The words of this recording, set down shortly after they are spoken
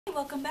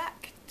welcome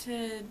back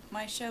to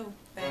my show,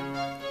 babe.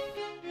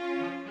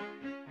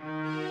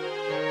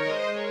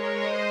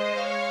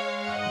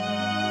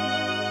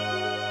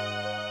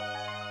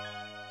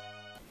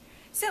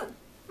 So,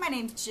 my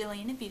name's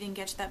Gillian, if you didn't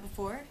catch that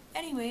before.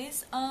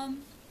 Anyways,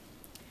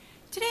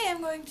 today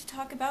I'm going to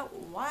talk about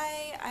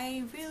why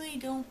I really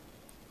don't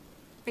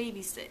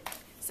babysit.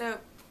 So,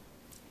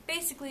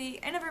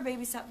 basically, I never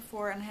babysat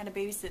before, and I had to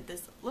babysit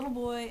this little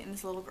boy and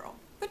this little girl,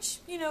 which,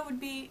 you know, would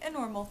be a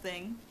normal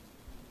thing.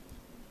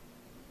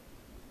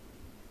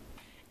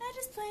 And I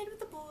just played with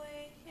the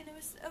boy, and it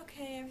was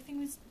okay, everything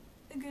was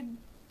a good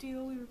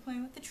deal. We were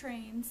playing with the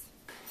trains.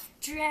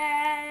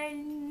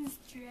 Trains.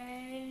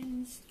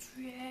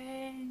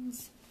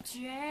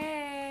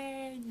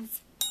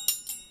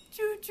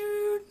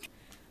 Choo-choo.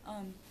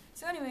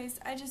 So anyways,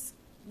 I just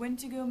went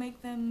to go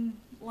make them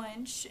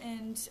lunch,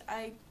 and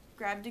I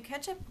grabbed a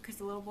ketchup because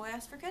the little boy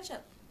asked for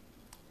ketchup.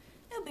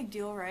 No big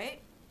deal, right?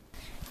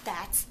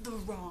 That's the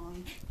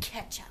wrong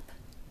ketchup.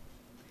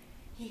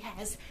 He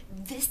has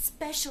this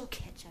special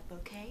ketchup,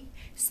 okay?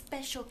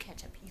 Special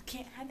ketchup. You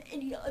can't have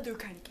any other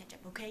kind of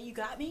ketchup, okay? You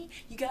got me?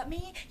 You got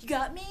me? You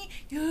got me?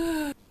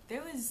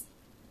 There was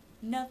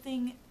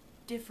nothing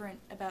different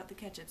about the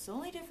ketchups. The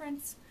only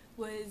difference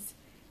was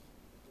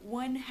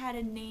one had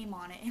a name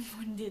on it and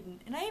one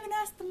didn't. And I even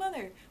asked the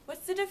mother,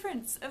 what's the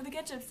difference of the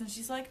ketchups? And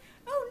she's like,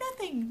 oh,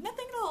 nothing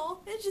at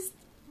all. It's just,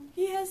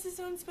 he has his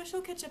own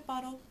special ketchup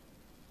bottle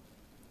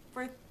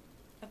for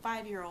a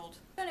 5-year-old.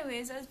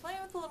 Anyways, I was playing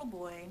with the little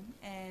boy,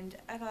 and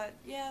I thought,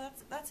 yeah,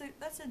 that's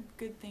a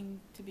good thing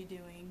to be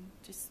doing.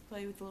 Just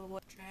play with the little boy.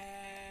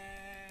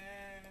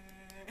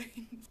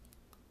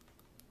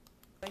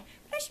 But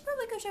I should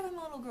probably go check on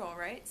the little girl,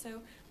 right?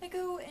 So I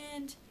go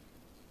and,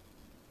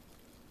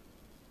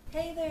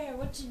 hey there,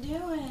 what you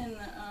doing?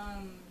 I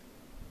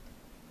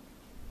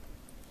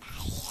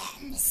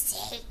am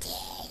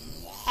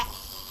Satan.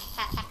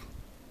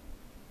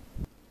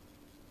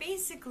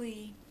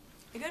 Basically,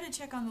 I go to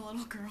check on the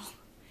little girl,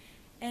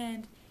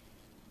 and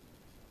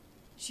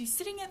she's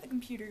sitting at the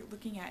computer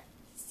looking at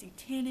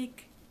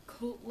satanic,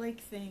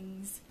 cult-like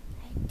things.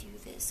 I do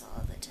this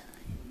all the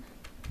time.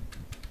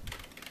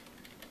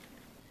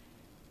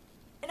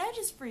 And I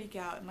just freak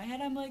out. In my head,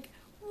 I'm like,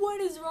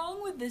 what is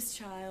wrong with this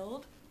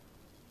child?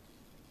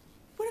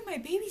 What am I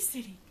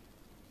babysitting?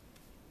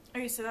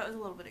 Okay, so that was a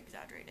little bit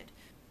exaggerated.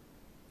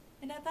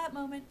 And at that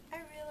moment, I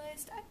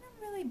realized I'm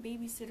not really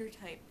babysitter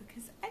type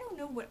because I don't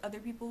know what other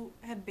people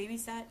have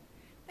babysat.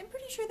 I'm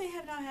pretty sure they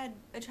have not had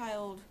a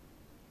child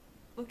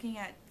looking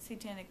at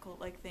satanic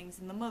cult-like things,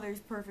 and the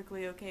mother's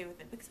perfectly okay with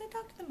it because I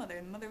talked to the mother,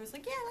 and the mother was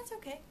like, yeah, that's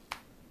okay.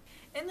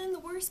 And then the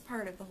worst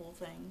part of the whole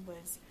thing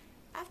was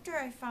after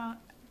I found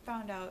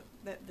out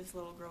that this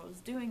little girl was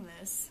doing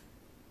this,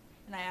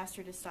 and I asked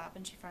her to stop,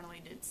 and she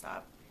finally did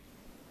stop.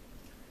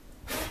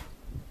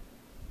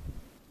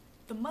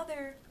 The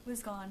mother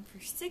was gone for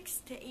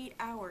 6 to 8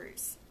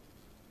 hours.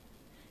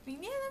 I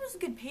mean, yeah, that was a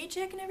good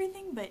paycheck and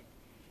everything, but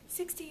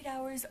 6 to 8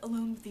 hours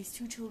alone with these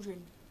two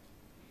children.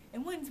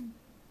 And one's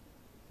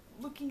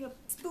looking up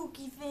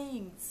spooky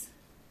things.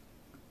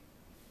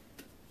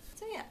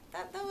 So yeah,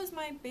 that was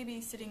my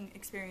babysitting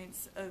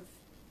experience of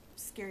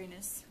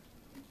scariness.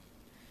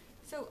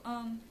 So,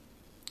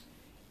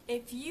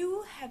 if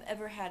you have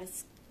ever had a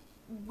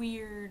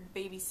weird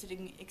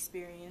babysitting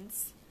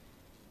experience,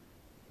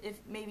 if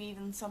maybe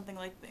even something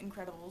like The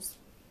Incredibles,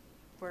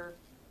 where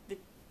the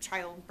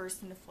child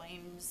bursts into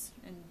flames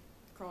and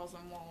crawls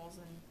on walls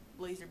and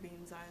laser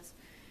beams eyes,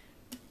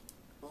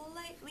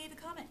 leave a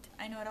comment.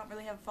 I know I don't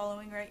really have a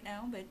following right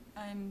now, but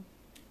I'm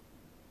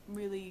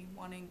really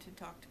wanting to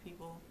talk to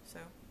people, so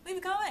leave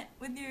a comment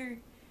with your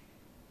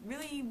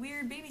really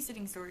weird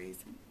babysitting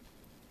stories.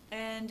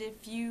 And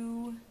if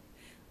you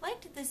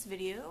liked this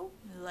video,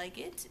 like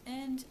it,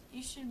 and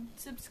you should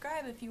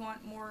subscribe if you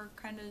want more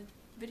kind of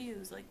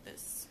videos like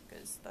this,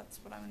 because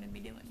that's what I'm going to be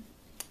doing.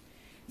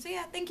 So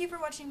yeah, thank you for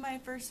watching my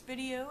first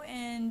video,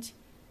 and,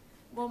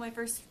 well, my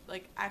first,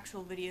 like,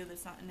 actual video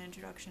that's not an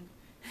introduction.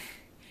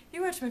 If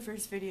you watched my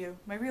first video,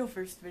 my real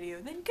first video,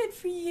 then good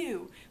for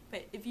you!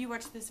 But if you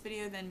watched this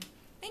video, then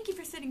thank you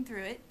for sitting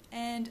through it,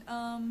 and,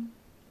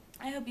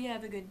 I hope you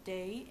have a good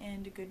day,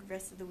 and a good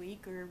rest of the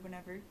week, or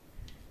whenever.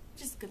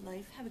 Just good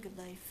life, have a good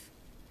life,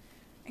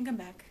 and come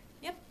back.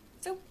 Yep,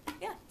 so,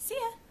 yeah, see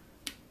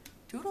ya!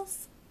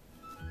 Toodles!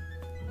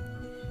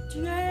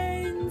 Yeah.